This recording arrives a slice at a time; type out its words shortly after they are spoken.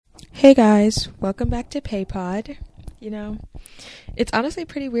Hey guys, welcome back to PayPod. It's honestly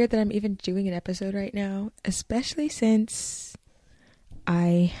pretty weird that I'm even doing an episode right now, especially since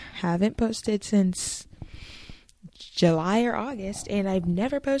I haven't posted since July or August, and I've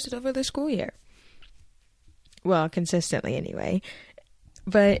never posted over the school year. Well, consistently anyway.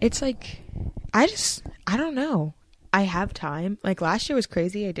 But it's like, I don't know. I have time. Like last year was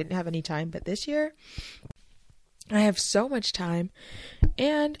crazy, I didn't have any time, but this year, I have so much time,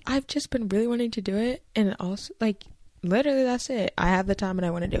 and I've just been really wanting to do it, and also, literally that's it. I have the time and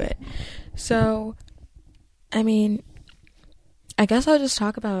I want to do it. So, I guess I'll just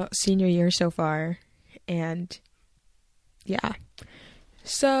talk about senior year so far, and yeah.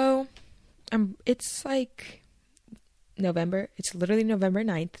 So, it's like November. It's literally November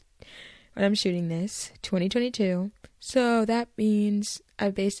 9th when I'm shooting this, 2022. So, that means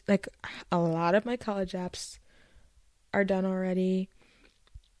I've a lot of my college apps are done already.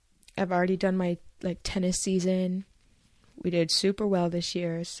 I've already done my tennis season. We did super well this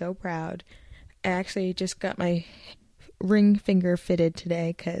year. So proud. I actually just got my ring finger fitted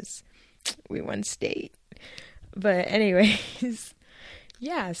today because we won state. But anyways,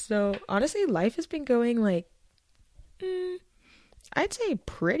 yeah. So honestly, life has been going I'd say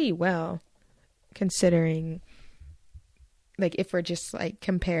pretty well, considering if we're just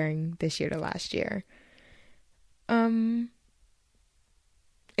comparing this year to last year.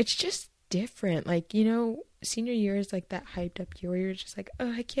 It's just different. Senior year is that hyped up year where you're just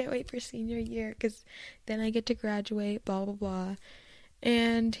oh, I can't wait for senior year because then I get to graduate, blah, blah, blah.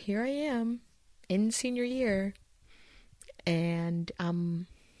 And here I am in senior year. And, I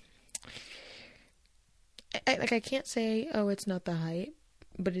can't say, oh, it's not the hype,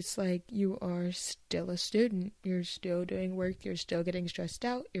 but it's you are still a student. You're still doing work. You're still getting stressed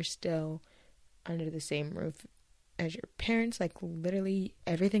out. You're still under the same roof as your parents. Literally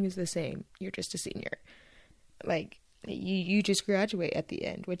everything is the same. You're just a senior. You just graduate at the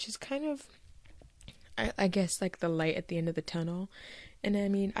end, which is kind of, I guess, the light at the end of the tunnel. And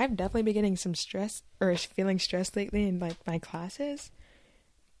I've definitely been getting some stress or feeling stressed lately in my classes,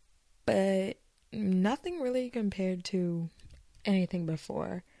 but nothing really compared to anything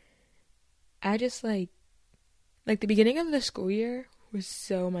before. I just the beginning of the school year was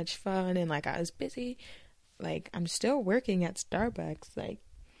so much fun, and I was busy. I'm still working at Starbucks. I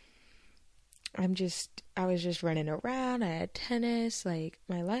was just running around. I had tennis. My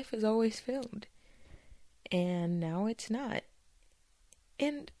life was always filled. And now it's not.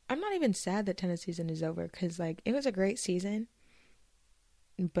 And I'm not even sad that tennis season is over because, it was a great season.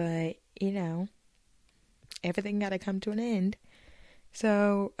 But, everything got to come to an end.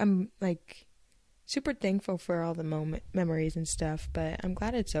 So I'm, super thankful for all the memories and stuff. But I'm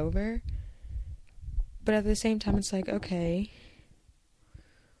glad it's over. But at the same time, it's okay,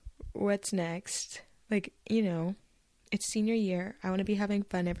 what's next? It's senior year. I want to be having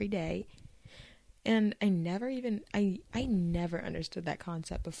fun every day. And I never understood that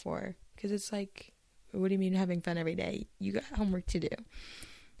concept before. Because it's what do you mean having fun every day? You got homework to do.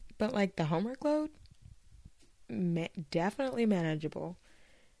 But the homework load, definitely manageable.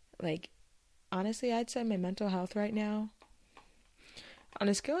 Honestly, I'd say my mental health right now, on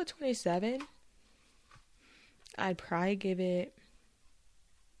a scale of 27, I'd probably give it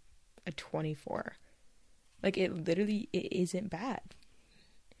a 24. It isn't bad.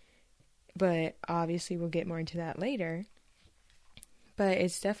 But obviously we'll get more into that later. But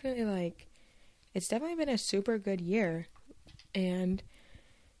it's definitely it's definitely been a super good year. And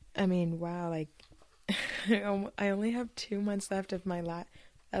wow, I only have 2 months left of my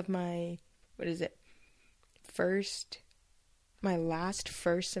my last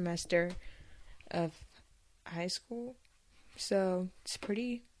first semester of high school. So it's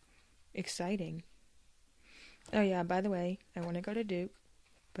pretty exciting. Oh yeah, by the way, I want to go to Duke,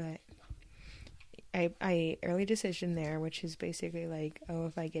 but I early decision there, which is basically oh,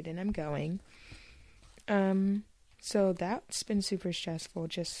 if I get in, I'm going. So that's been super stressful,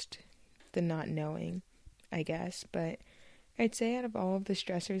 just the not knowing, I guess. But I'd say out of all of the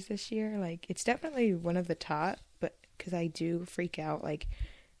stressors this year, it's definitely one of the top, but because I do freak out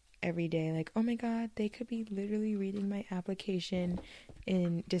every day, oh my god, they could be literally reading my application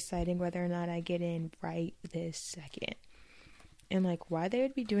and deciding whether or not I get in right this second. And why they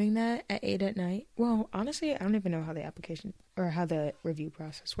would be doing that at 8 at night? Well, honestly, I don't even know how the application or how the review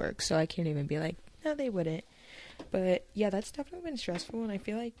process works, so I can't even be no, they wouldn't. But yeah, that's definitely been stressful. And I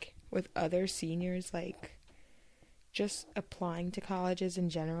feel with other seniors, just applying to colleges in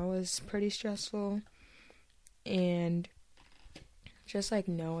general is pretty stressful. And just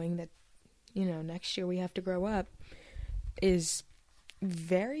knowing that, next year we have to grow up is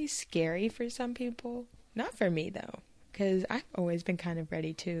very scary for some people. Not for me though, because I've always been kind of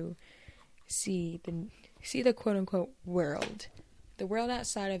ready to see the quote unquote world, the world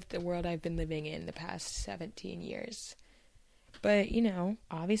outside of the world I've been living in the past 17 years. But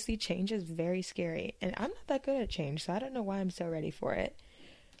obviously change is very scary, and I'm not that good at change, so I don't know why I'm so ready for it.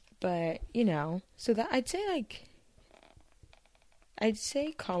 But so that I'd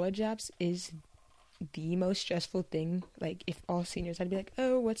say college apps is the most stressful thing. Like, if all seniors, I'd be like,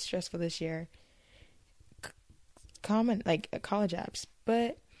 oh, what's stressful this year? College apps.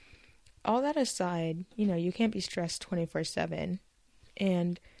 But all that aside, you can't be stressed 24/7.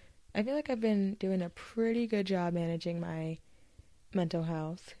 And I feel like I've been doing a pretty good job managing my mental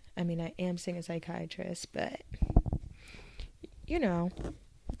health. I mean, I am seeing a psychiatrist, but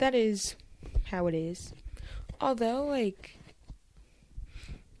that is how it is. Although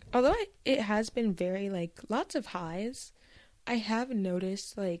it has been very, lots of highs, I have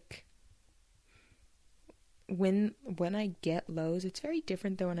noticed, when I get lows, it's very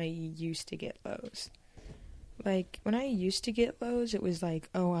different than when I used to get lows. When I used to get lows, it was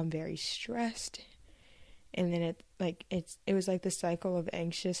oh, I'm very stressed. And then it was the cycle of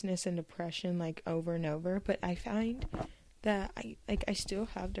anxiousness and depression, over and over. But I find that I still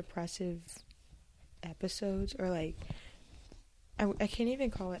have depressive episodes, or I can't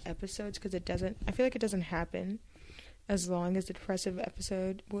even call it episodes, because I feel like it doesn't happen as long as the depressive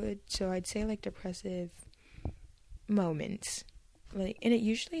episode would. So I'd say depressive moments, and it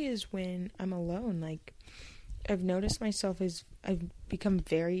usually is when I'm alone. I've noticed myself as I've become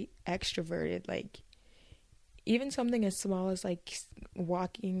very extroverted, even something as small as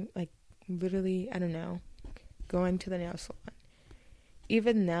walking, literally, I don't know, going to the nail salon.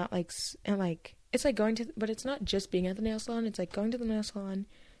 Even that, and it's going to, but it's not just being at the nail salon. It's going to the nail salon,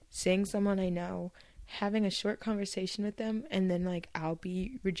 seeing someone I know, having a short conversation with them, and then I'll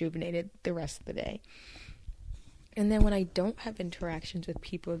be rejuvenated the rest of the day. And then when I don't have interactions with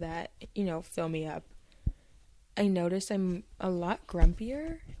people that, fill me up, I notice I'm a lot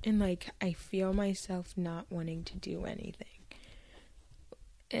grumpier, and I feel myself not wanting to do anything.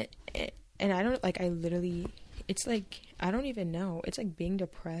 And I don't, I literally, it's I don't even know. It's being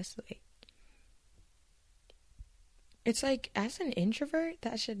depressed, it's as an introvert,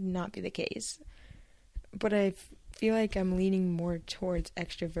 that should not be the case. But I feel I'm leaning more towards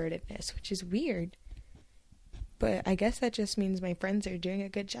extrovertedness, which is weird. But I guess that just means my friends are doing a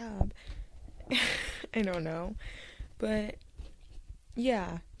good job. I don't know. But,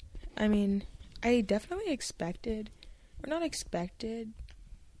 yeah. I mean, I definitely expected, or not expected,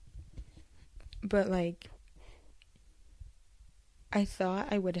 but I thought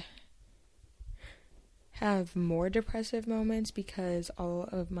I would have more depressive moments because all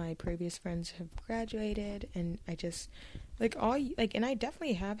of my previous friends have graduated, and I just and I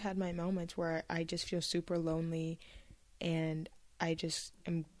definitely have had my moments where I just feel super lonely, and I just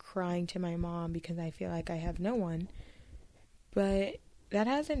am crying to my mom because I feel like I have no one. But that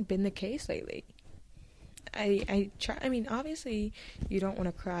hasn't been the case lately. I try. I mean, obviously you don't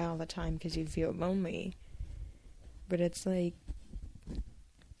want to cry all the time because you feel lonely, but it's I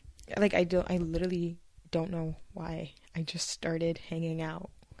literally don't know why I just started hanging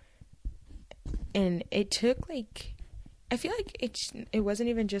out. And it took I feel it wasn't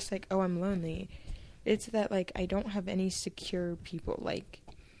even just oh, I'm lonely. It's that I don't have any secure people.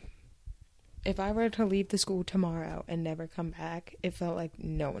 If I were to leave the school tomorrow and never come back, it felt like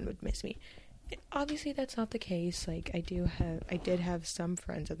no one would miss me. Obviously that's not the case. I did have some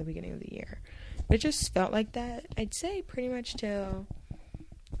friends at the beginning of the year. It just felt like that, I'd say, pretty much till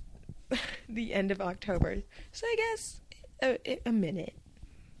the end of October. So I guess a minute,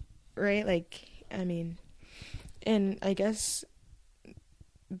 right? I mean, and I guess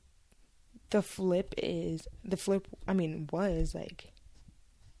the flip was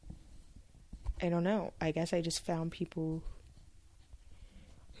I don't know. I guess I just found people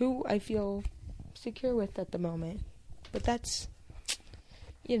who I feel secure with at the moment. But that's,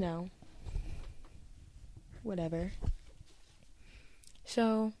 whatever.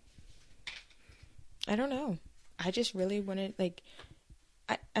 So, I don't know. I just really wanted,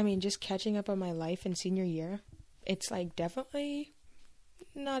 I mean, just catching up on my life in senior year. It's, definitely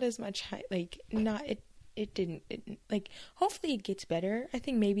not as much, hopefully it gets better. I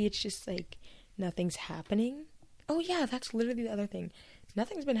think maybe it's just, nothing's happening. Oh, yeah, that's literally the other thing.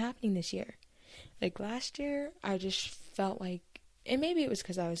 Nothing's been happening this year. Last year, I just felt and maybe it was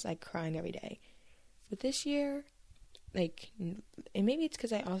because I was, crying every day. But this year, and maybe it's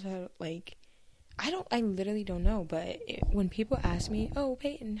because I also had, I literally don't know, but when people ask me, oh,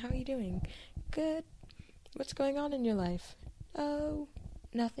 Peyton, how are you doing? Good. What's going on in your life? oh,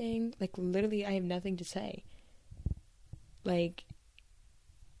 nothing. Like, literally, I have nothing to say. Like,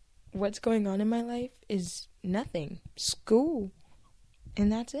 what's going on in my life is nothing. School.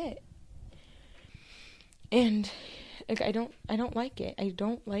 And that's it. And, like, I don't like it. I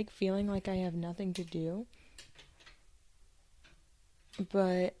don't like feeling like I have nothing to do.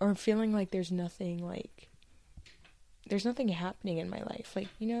 Or feeling like there's nothing happening in my life. Like,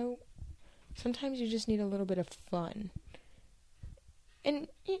 sometimes you just need a little bit of fun. And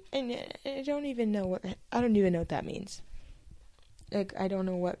I don't even know what that means. Like, I don't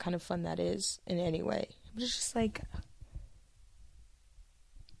know what kind of fun that is in any way. But it's just like,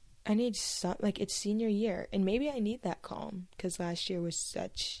 I need it's senior year, and maybe I need that calm, because last year was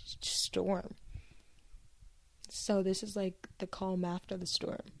such storm. So this is like the calm after the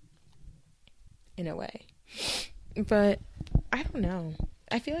storm, in a way. But I don't know.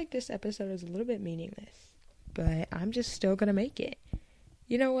 I feel like this episode is a little bit meaningless, but I'm just still gonna make it.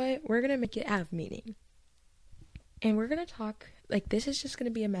 You know what? We're gonna make it have meaning. And we're gonna talk, like, this is just gonna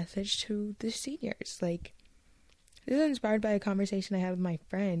be a message to the seniors. Like, this is inspired by a conversation I had with my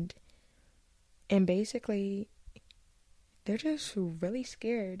friend. And basically, they're just really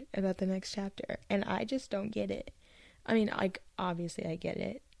scared about the next chapter. And I just don't get it. I mean, like, obviously I get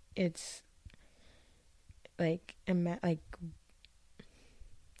it. It's, like, in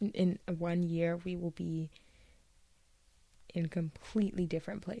 1 year, we will be in completely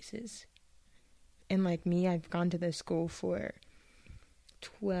different places. And like me, I've gone to this school for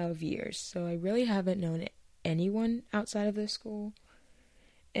 12 years. So I really haven't known anyone outside of this school.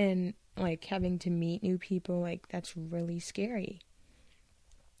 And like having to meet new people, like, that's really scary.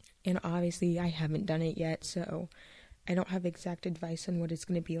 And obviously I haven't done it yet, so I don't have exact advice on what it's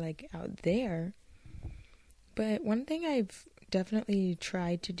going to be like out there. But one thing I've definitely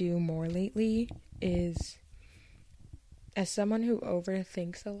tried to do more lately is, as someone who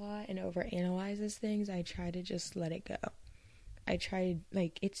overthinks a lot and overanalyzes things, I try to just let it go. I try,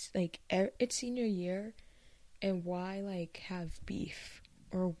 it's senior year, and why, like, have beef?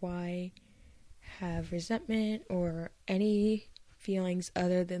 Or why have resentment or any feelings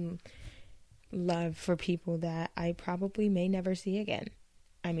other than love for people that I probably may never see again?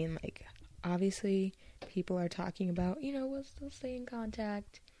 I mean, like, obviously people are talking about, we'll still stay in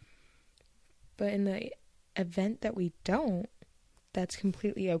contact. But in the event that we don't, that's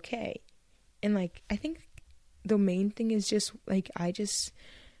completely okay. And like, I think the main thing is just like, I just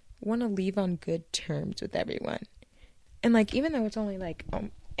want to leave on good terms with everyone. And like, even though it's only like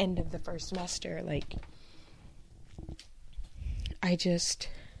end of the first semester, like, I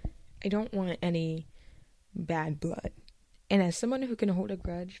don't want any bad blood. And as someone who can hold a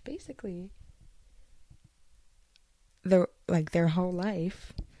grudge basically their whole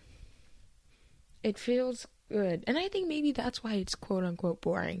life, it feels good. And I think maybe that's why it's quote unquote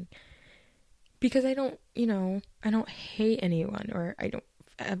boring, because I don't hate anyone, or I don't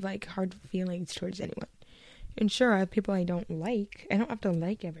have like hard feelings towards anyone. And sure, I have people I don't like. I don't have to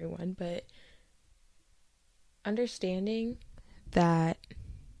like everyone, but understanding that,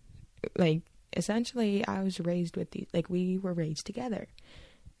 like, essentially I was raised with these, like, we were raised together.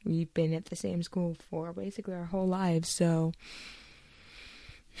 We've been at the same school for basically our whole lives, so,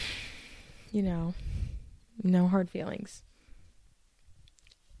 no hard feelings.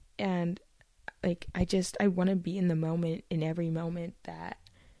 And, like, I want to be in the moment, in every moment that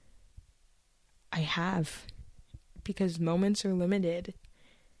I have, because moments are limited.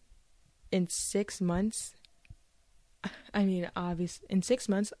 In 6 months, in 6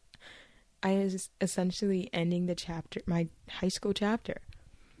 months, I was essentially ending my high school chapter.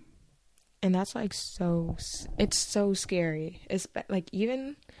 And that's like it's so scary. It's like,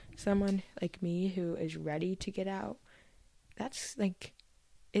 even someone like me who is ready to get out, that's like,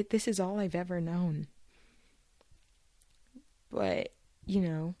 this is all I've ever known. But,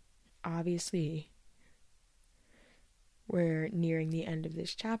 obviously we're nearing the end of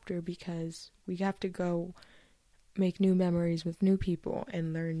this chapter, because we have to go make new memories with new people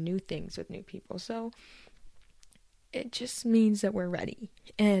and learn new things with new people. So it just means that we're ready.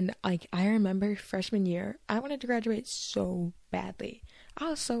 And like, I remember freshman year, I wanted to graduate so badly. I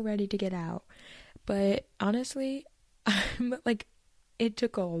was so ready to get out. But honestly, it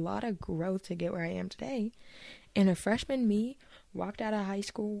took a lot of growth to get where I am today. And if freshman me walked out of high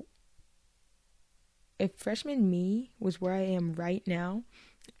school, if freshman me was where I am right now,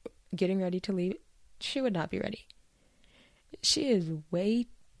 getting ready to leave, she would not be ready. She is way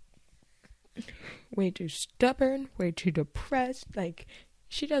too stubborn, way too depressed. Like,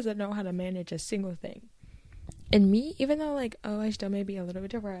 she doesn't know how to manage a single thing. And me, even though, like, I still may be a little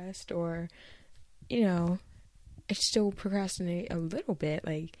bit depressed, or, I still procrastinate a little bit.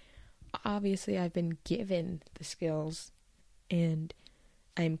 Like, obviously I've been given the skills and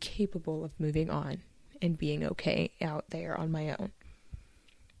I'm capable of moving on and being okay out there on my own.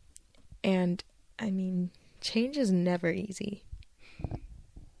 And I mean, change is never easy.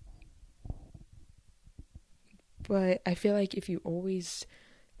 But I feel like if you always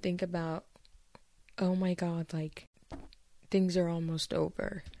think about, oh my God, like, things are almost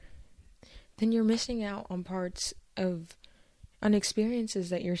over, then you're missing out on on experiences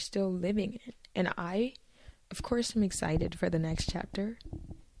that you're still living in. And I, of course, am excited for the next chapter,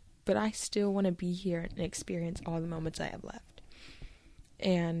 but I still want to be here and experience all the moments I have left.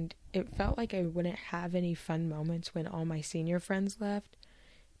 And it felt like I wouldn't have any fun moments when all my senior friends left,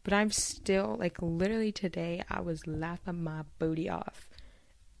 but I'm still, like, literally today, I was laughing my booty off.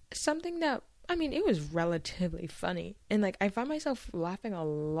 Something that, I mean, it was relatively funny. And, like, I find myself laughing a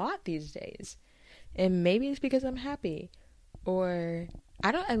lot these days. And maybe it's because I'm happy. Or,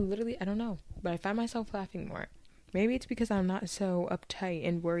 I don't know. But I find myself laughing more. Maybe it's because I'm not so uptight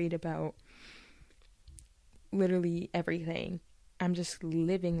and worried about literally everything. I'm just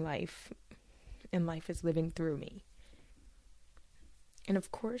living life. And life is living through me. And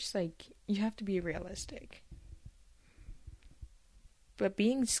of course, like, you have to be realistic. But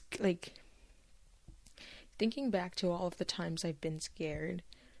being, like, thinking back to all of the times I've been scared,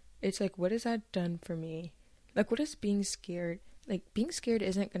 it's like, what has that done for me? Like, what is being scared? Like, being scared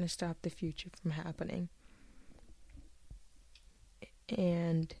isn't going to stop the future from happening.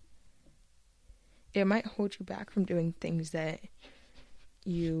 And it might hold you back from doing things that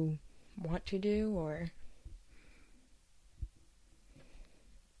you want to do, or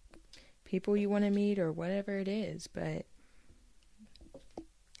people you want to meet, or whatever it is. But,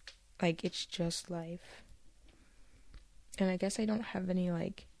 like, it's just life. And I guess I don't have any,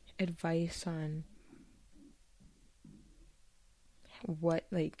 like, advice on what,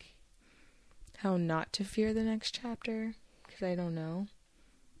 like, how not to fear the next chapter, because I don't know.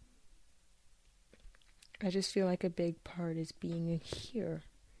 I just feel like a big part is being here,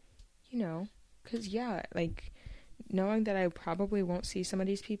 you know, because, yeah, like, knowing that I probably won't see some of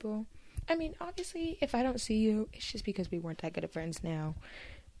these people. I mean, obviously, if I don't see you, it's just because we weren't that good of friends now.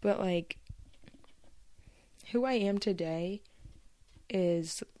 But, like, who I am today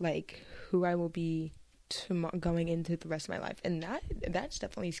is, like, who I will be going into the rest of my life. And that's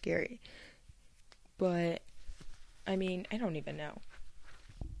definitely scary. But, I mean, I don't even know.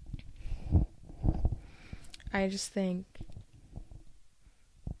 I just think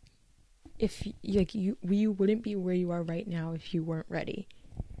if, like, you wouldn't be where you are right now if you weren't ready.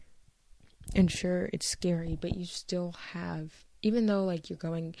 And sure, it's scary, but you still have, even though, like, you're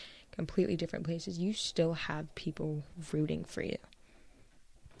going completely different places, you still have people rooting for you.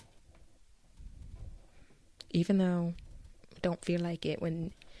 Even though I don't feel like it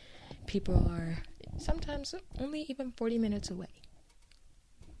when people are sometimes only even 40 minutes away.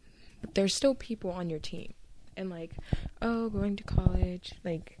 But there's still people on your team. And, like, oh, going to college,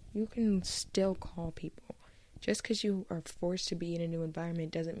 like, you can still call people. Just because you are forced to be in a new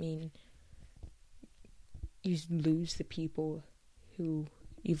environment doesn't mean you lose the people who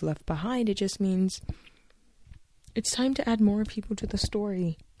you've left behind. It just means it's time to add more people to the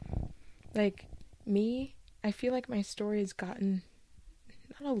story. Like, me, I feel like my story has gotten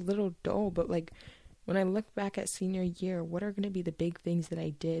not a little dull, but, like, when I look back at senior year, what are going to be the big things that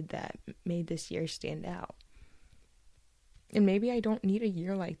I did that made this year stand out? And maybe I don't need a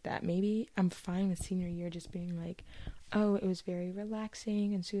year like that. Maybe I'm fine with senior year just being like, oh, it was very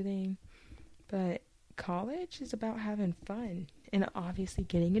relaxing and soothing. But college is about having fun and obviously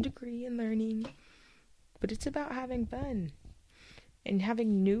getting a degree and learning. But it's about having fun and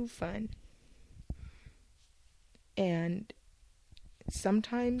having new fun. And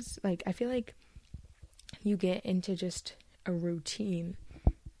sometimes, like, I feel like you get into just a routine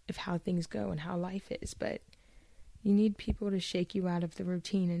of how things go and how life is, but you need people to shake you out of the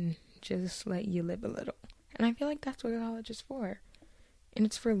routine and just let you live a little. And I feel like that's what college is for. And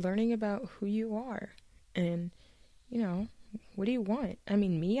it's for learning about who you are. And, you know, what do you want? I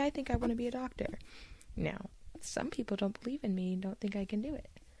mean, me, I think I want to be a doctor. Now, some people don't believe in me and don't think I can do it.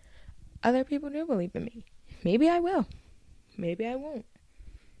 Other people do believe in me. Maybe I will. Maybe I won't.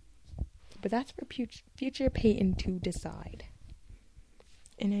 But that's for future Peyton to decide.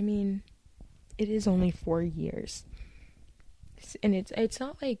 And I mean, it is only 4 years. And it's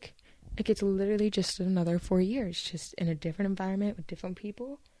not like it's literally just another 4 years, just in a different environment with different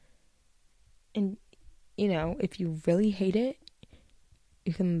people. And, you know, if you really hate it,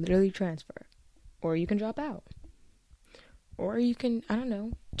 you can literally transfer. Or you can drop out. Or you can, I don't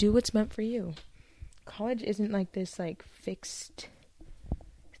know, do what's meant for you. college isn't like this like fixed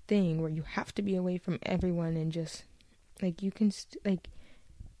thing where you have to be away from everyone and just like you can like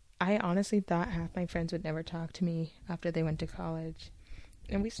I honestly thought half my friends would never talk to me after they went to college,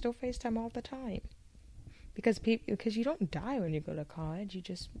 and we still FaceTime all the time because you don't die when you go to college, you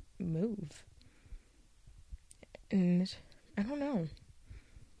just move. And I don't know.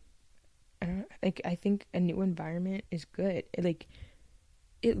 I think a new environment is good.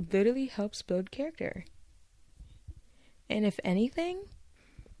 It literally helps build character. And if anything,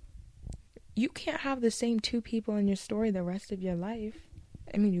 you can't have the same two people in your story the rest of your life.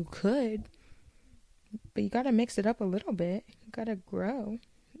 I mean, you could, but you gotta mix it up a little bit. You gotta grow.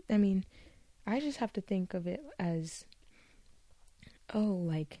 I mean, I just have to think of it as,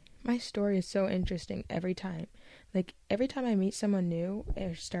 like, my story is so interesting every time. Like, every time I meet someone new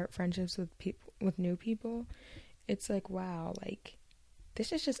or start friendships with new people, it's like, wow, like,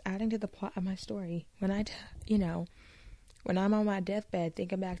 this is just adding to the plot of my story. When when I'm on my deathbed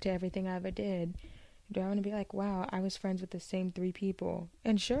thinking back to everything I ever did, do I want to be like, wow, I was friends with the same 3 people?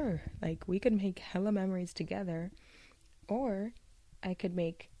 And sure, like, we could make hella memories together. Or I could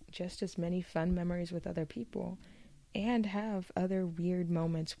make just as many fun memories with other people and have other weird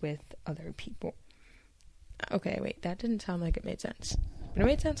moments with other people. Okay, wait, that didn't sound like it made sense. But it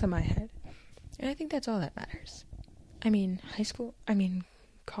made sense in my head. And I think that's all that matters. I mean,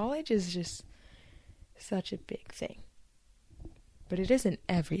 college is just such a big thing. But it isn't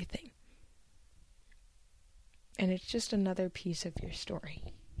everything. And it's just another piece of your story.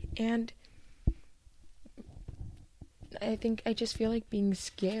 And I just feel like being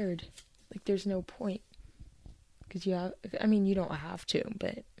scared, like there's no point. Because you don't have to,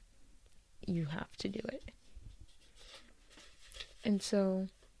 but you have to do it. And so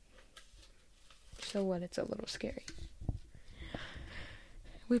what, it's a little scary.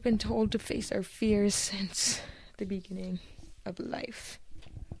 We've been told to face our fears since the beginning of life.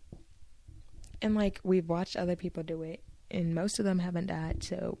 And, like, we've watched other people do it, and most of them haven't died,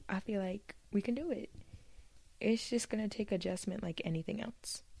 so I feel like we can do it. It's just going to take adjustment like anything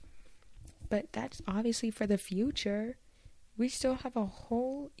else. But that's obviously for the future. We still have a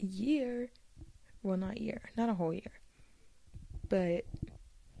whole year. Well, not a whole year. But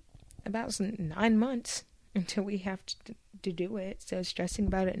about 9 months until we have to do it. So stressing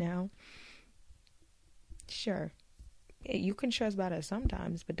about it now, sure. You can stress about it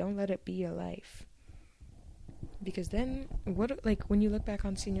sometimes, but don't let it be your life. Because then, when you look back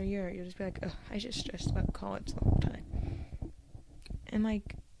on senior year, you'll just be like, oh, I just stressed about college the whole time. And,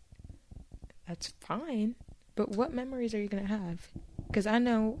 like, that's fine, but what memories are you going to have? Because I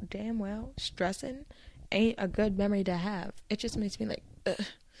know damn well stressing ain't a good memory to have. It just makes me like, ugh.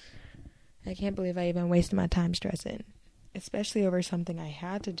 I can't believe I even wasted my time stressing. Especially over something I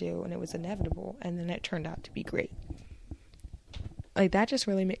had to do and it was inevitable, and then it turned out to be great. Like, that just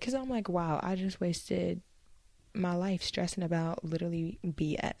really because I'm like, wow, I just wasted my life stressing about literally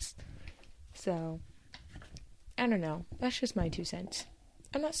BS. So, I don't know. That's just my 2 cents.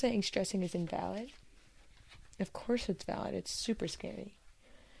 I'm not saying stressing is invalid. Of course it's valid. It's super scary.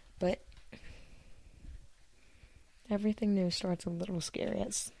 But everything new starts a little scary,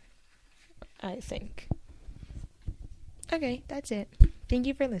 I think. Okay, that's it. Thank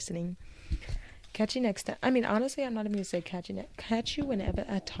you for listening. Catch you next time. I mean, honestly, I'm not even going to say catch you whenever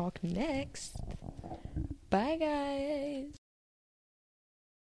I talk next. Bye, guys.